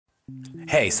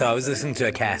Hey, so I was listening to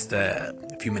a cast a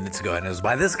few minutes ago, and it was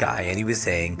by this guy, and he was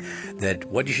saying that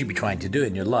what you should be trying to do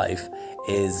in your life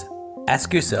is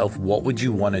ask yourself, what would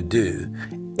you want to do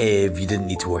if you didn't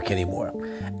need to work anymore?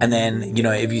 And then,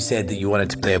 if you said that you wanted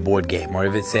to play a board game, or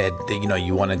if it said that,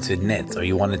 you wanted to knit, or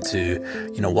you wanted to,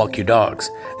 walk your dogs,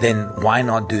 then why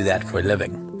not do that for a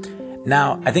living?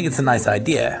 Now, I think it's a nice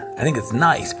idea. I think it's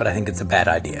nice, but I think it's a bad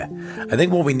idea. I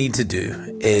think what we need to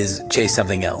do is chase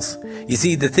something else. You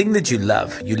see, the thing that you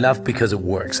love because it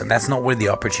works, and that's not where the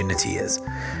opportunity is.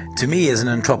 To me, as an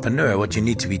entrepreneur, what you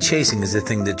need to be chasing is the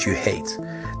thing that you hate.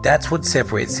 That's what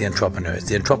separates the entrepreneurs.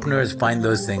 The entrepreneurs find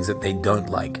those things that they don't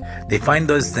like. They find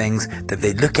those things that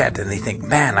they look at and they think,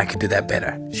 man, I could do that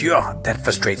better. Sure, that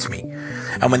frustrates me.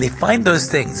 And when they find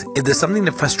those things, if there's something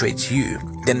that frustrates you,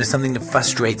 then there's something that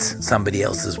frustrates somebody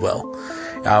else as well.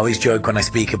 I always joke when I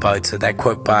speak about that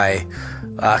quote by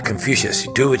Confucius,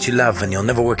 do what you love and you'll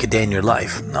never work a day in your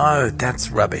life. No,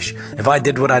 that's rubbish. If I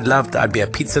did what I loved, I'd be a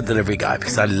pizza delivery guy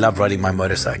because I love riding my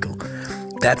motorcycle.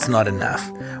 That's not enough.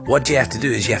 What you have to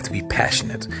do is you have to be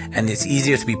passionate, and it's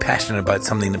easier to be passionate about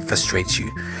something that frustrates you.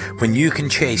 When you can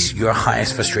chase your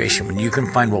highest frustration, when you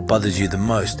can find what bothers you the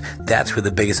most, that's where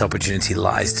the biggest opportunity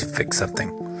lies to fix something.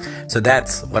 So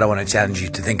that's what I want to challenge you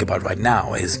to think about right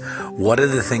now is, what are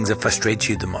the things that frustrate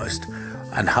you the most,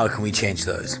 and how can we change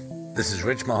those? This is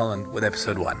Rich Mulholland with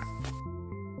episode 1.